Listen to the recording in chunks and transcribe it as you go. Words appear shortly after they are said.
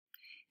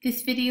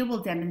This video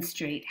will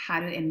demonstrate how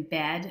to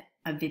embed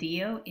a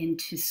video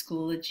into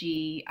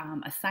Schoology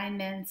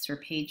assignments or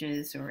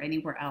pages or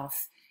anywhere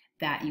else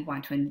that you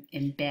want to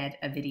embed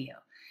a video.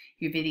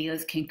 Your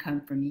videos can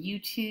come from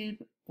YouTube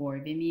or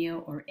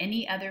Vimeo or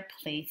any other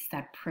place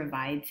that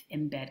provides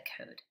embed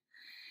code.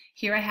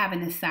 Here I have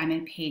an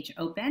assignment page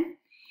open.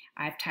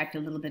 I've typed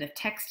a little bit of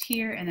text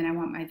here, and then I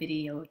want my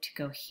video to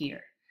go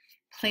here.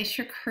 Place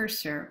your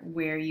cursor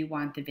where you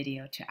want the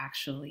video to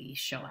actually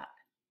show up.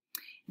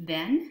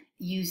 Then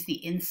use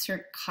the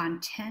Insert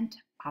Content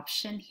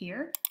option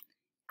here.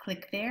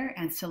 Click there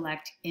and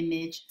select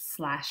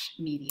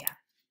Image/Media.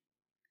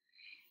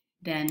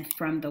 Then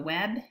from the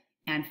web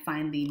and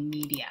find the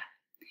media.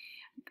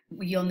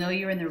 You'll know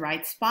you're in the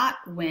right spot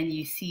when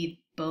you see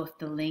both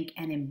the link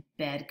and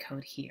embed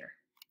code here.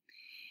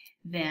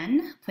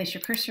 Then place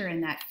your cursor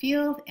in that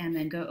field and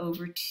then go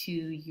over to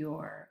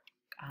your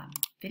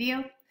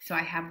video. So I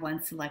have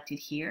one selected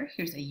here.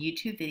 Here's a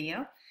YouTube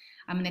video.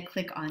 I'm going to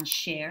click on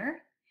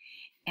Share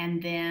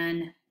and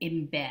then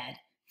Embed.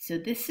 So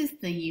this is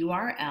the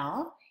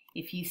URL.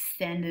 If you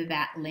send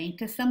that link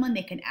to someone,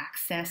 they can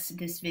access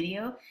this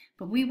video,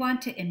 but we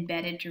want to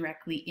embed it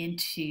directly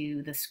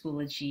into the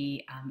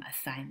Schoology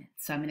assignment.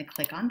 So I'm going to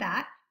click on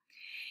that.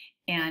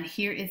 And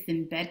here is the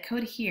embed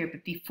code here,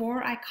 but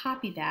before I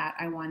copy that,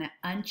 I want to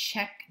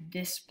uncheck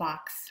this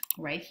box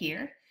right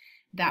here.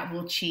 That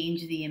will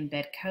change the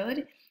embed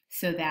code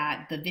so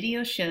that the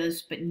video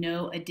shows, but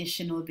no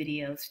additional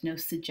videos, no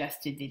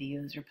suggested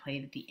videos are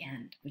played at the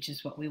end, which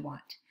is what we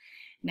want.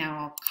 Now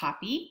I'll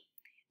copy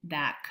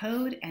that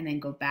code and then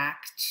go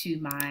back to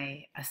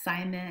my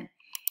assignment,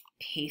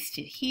 paste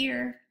it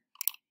here,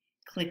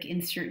 click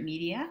Insert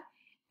Media.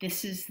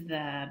 This is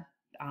the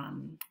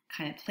kind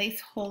of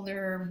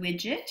placeholder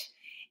widget,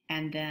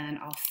 and then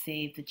I'll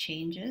save the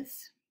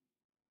changes.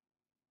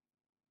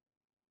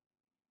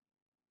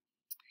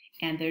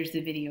 And there's the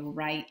video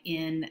right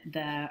in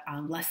the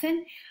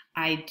lesson.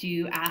 I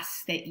do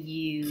ask that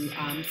you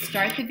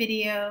start the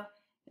video,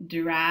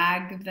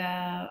 drag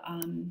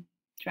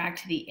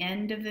to the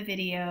end of the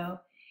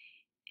video,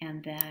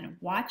 and then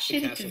watch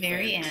it at the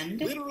very end.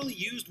 Literally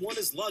used one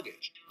as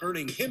luggage,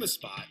 earning him a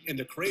spot in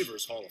the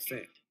Cravers Hall of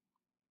Fame.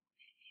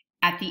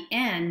 At the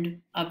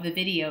end of the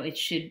video, it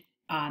should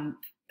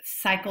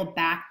cycle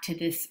back to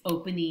this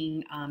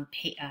opening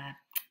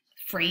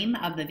frame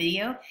of the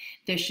video.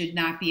 There should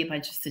not be a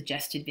bunch of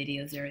suggested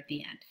videos there at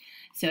the end.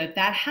 So if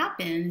that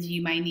happens,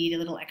 you might need a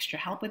little extra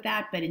help with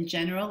that, but in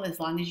general, as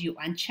long as you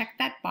uncheck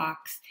that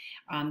box,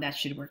 that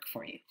should work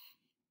for you.